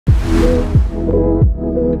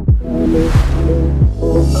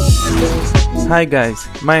Hi guys,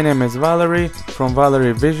 my name is Valerie from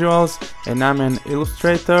valerivisuals and I'm an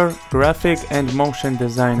illustrator, graphic and motion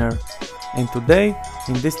designer. And today,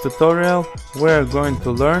 in this tutorial, we are going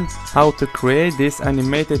to learn how to create this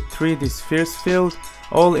animated 3D spheres field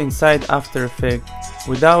all inside After Effects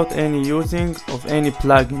without any using of any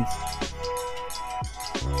plugins.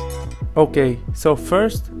 Okay, so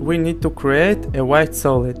first we need to create a white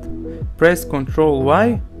solid. Press Ctrl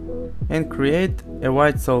Y and create a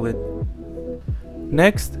white solid.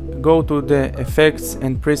 Next, go to the Effects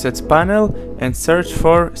and Presets panel and search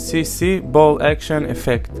for CC Ball Action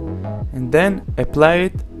Effect, and then apply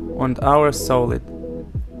it on our solid.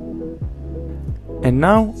 And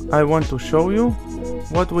now I want to show you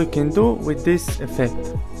what we can do with this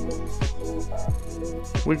effect.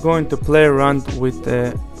 We're going to play around with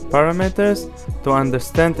the parameters to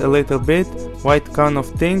understand a little bit what kind of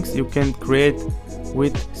things you can create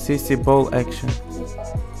with CC Ball Action.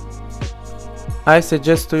 I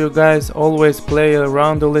suggest to you guys always play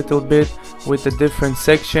around a little bit with the different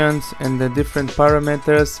sections and the different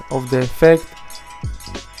parameters of the effect,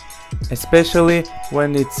 especially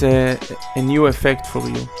when it's a new effect for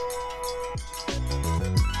you.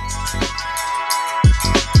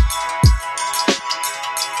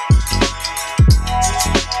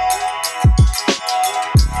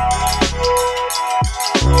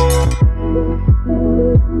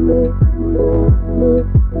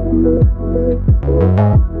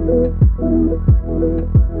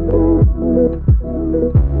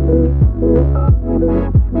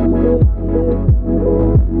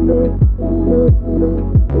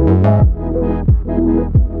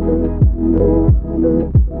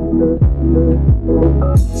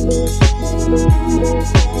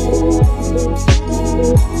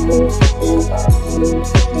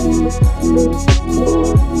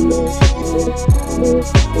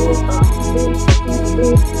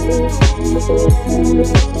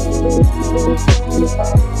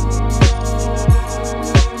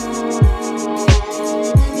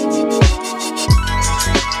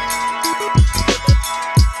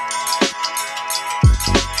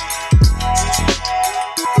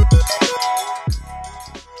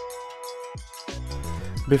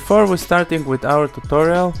 Before we starting with our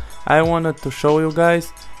tutorial, I wanted to show you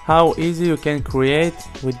guys how easy you can create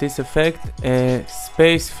with this effect a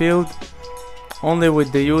space field only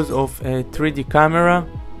with the use of a 3D camera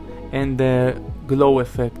and the glow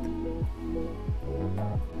effect.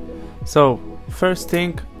 So first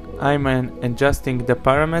thing, I'm adjusting the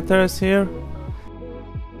parameters here.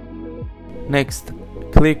 Next,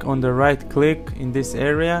 click on the right click in this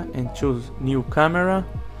area and choose new camera.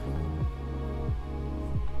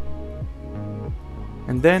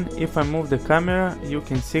 And then if I move the camera, you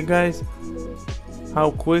can see guys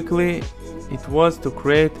how quickly it was to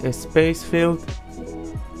create a space field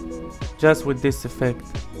just with this effect.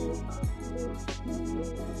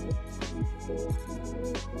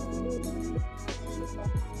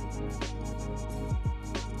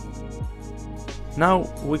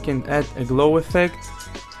 Now we can add a glow effect,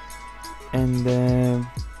 and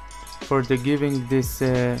for the giving this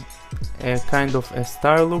a kind of a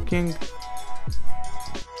star looking,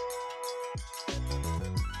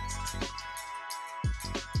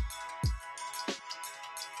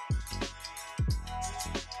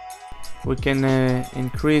 we can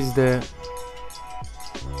increase the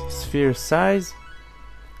sphere size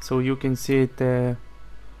so you can see it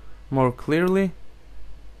more clearly.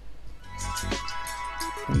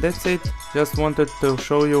 And that's it. Just wanted to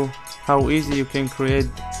show you how easy you can create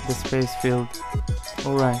the space field.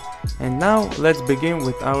 Alright, and now let's begin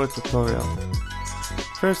with our tutorial.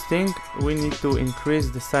 First thing, we need to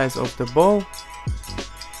increase the size of the ball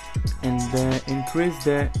and increase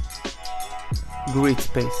the grid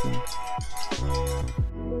spacing.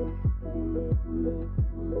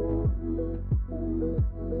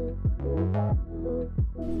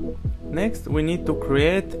 Next, we need to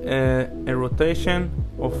create a rotation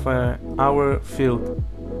of our field.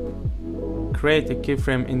 Create a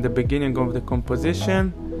keyframe in the beginning of the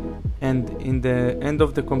composition, and in the end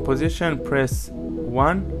of the composition press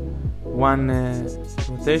 1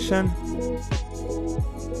 rotation.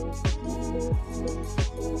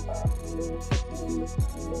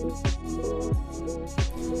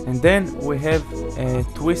 And then we have a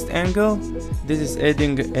twist angle. This is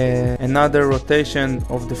adding another rotation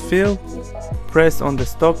of the field. Press on the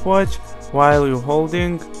stopwatch while you're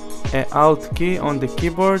holding an Alt key on the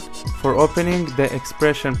keyboard for opening the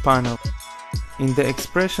expression panel. In the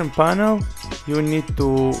expression panel, you need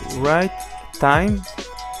to write time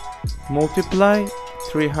multiply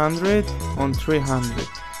 300 on 300.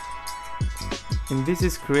 And this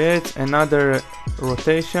is creates another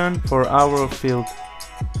rotation for our field.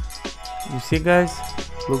 You see guys,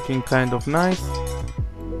 looking kind of nice.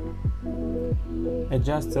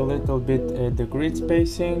 Adjust a little bit the grid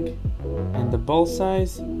spacing and the ball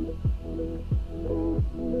size.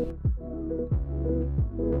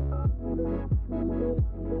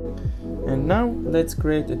 And now let's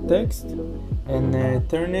create a text and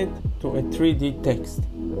turn it to a 3D text.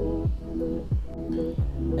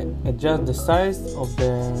 Adjust the size of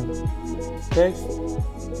the text.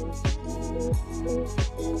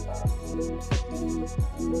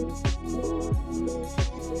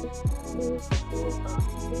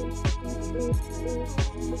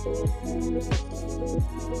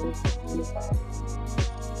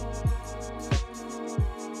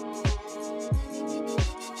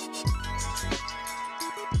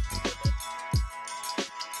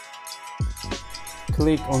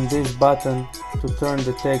 Click on this button to turn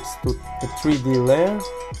the text to a 3D layer.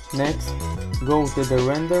 Next, go to the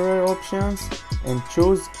renderer options and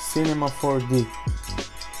choose Cinema 4D.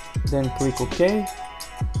 Then click OK.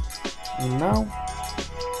 And now,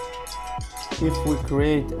 if we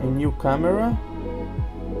create a new camera,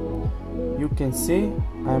 you can see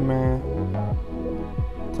I'm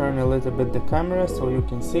turn a little bit the camera so you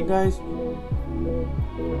can see guys.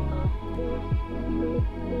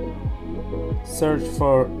 Search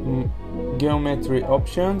for geometry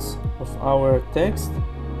options of our text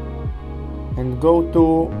and go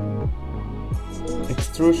to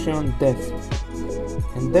extrusion depth,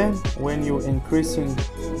 and then when you increasing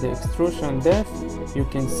the extrusion depth you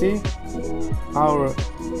can see our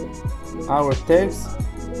text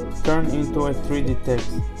turn into a 3D text.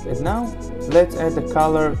 And now let's add a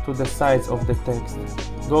color to the sides of the text.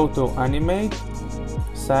 Go to animate,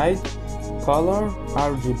 side, color,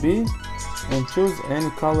 RGB, and choose any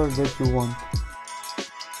color that you want.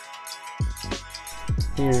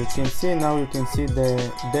 Here you can see, now you can see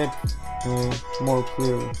the depth more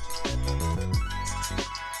clearly.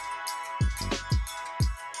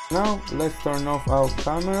 Now let's turn off our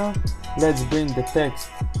camera. Let's bring the text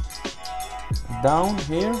down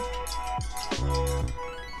here.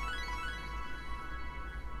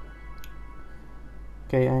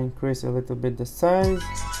 Okay, I increase a little bit the size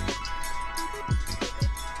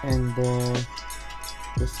and the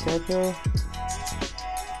scatter.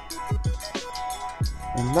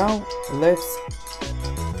 And now let's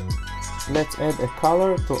add a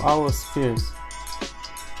color to our spheres.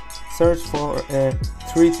 Search for a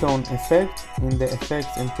 3-tone effect in the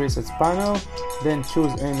effects and presets panel, then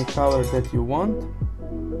choose any color that you want.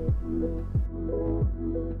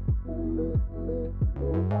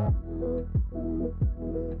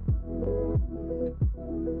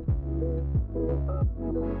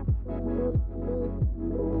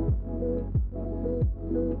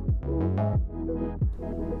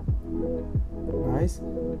 Nice.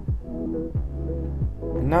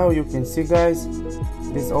 And now you can see guys,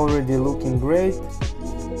 this is already looking great.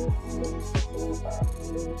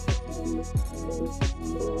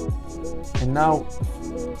 And now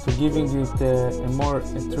to giving it a more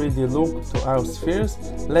 3D look to our spheres,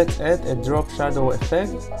 let's add a drop shadow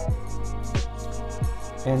effect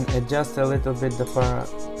and adjust a little bit the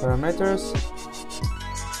parameters.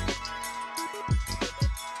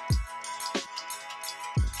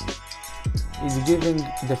 It's giving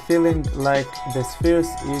the feeling like the spheres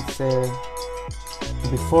is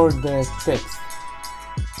before the text.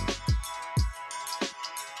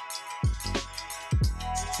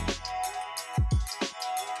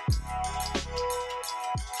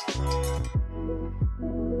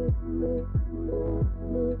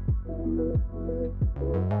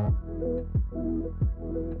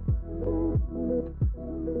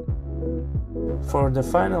 For the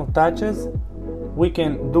final touches, we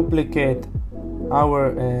can duplicate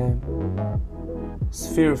our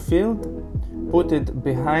sphere field, put it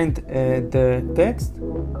behind the text,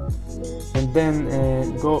 and then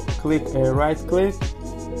right click,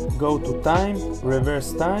 go to time,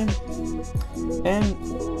 reverse time, and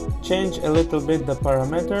change a little bit the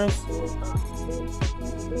parameters.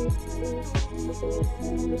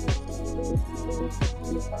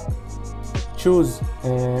 Choose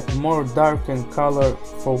a more darkened color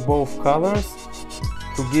for both colors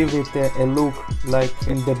to give it a look like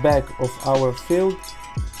in the back of our field,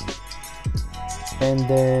 and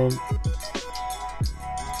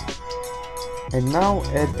now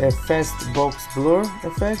add a fast box blur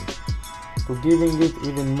effect to giving it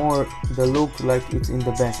even more the look like it's in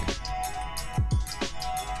the back.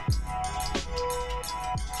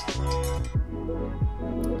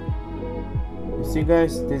 You see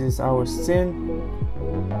guys, this is our scene.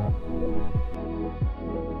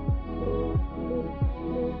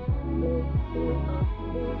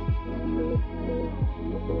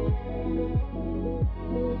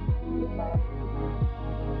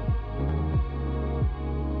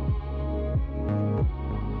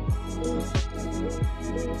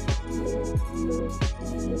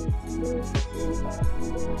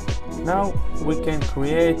 Now we can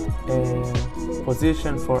create a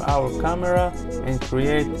position for our camera and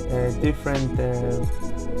create different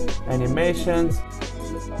animations.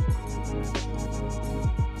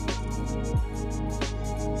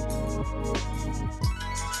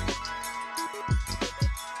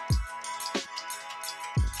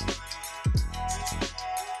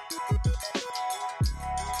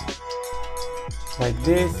 Like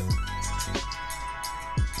this.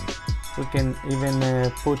 We can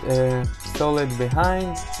even put a solid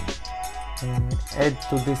behind, add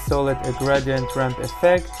to this solid a gradient ramp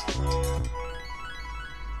effect,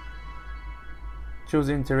 choose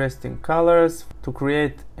interesting colors to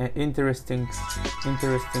create an interesting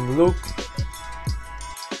look.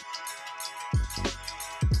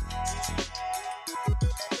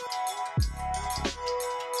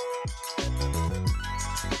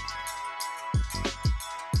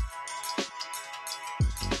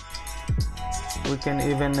 We can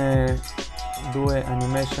even do an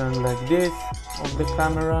animation like this of the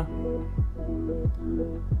camera.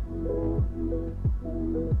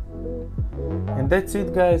 And that's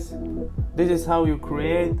it, guys. This is how you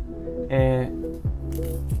create a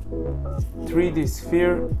 3D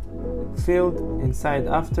sphere field inside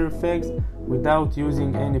After Effects without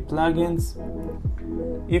using any plugins.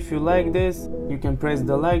 If you like this, you can press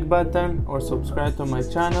the like button or subscribe to my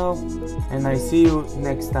channel, and I see you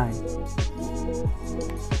next time.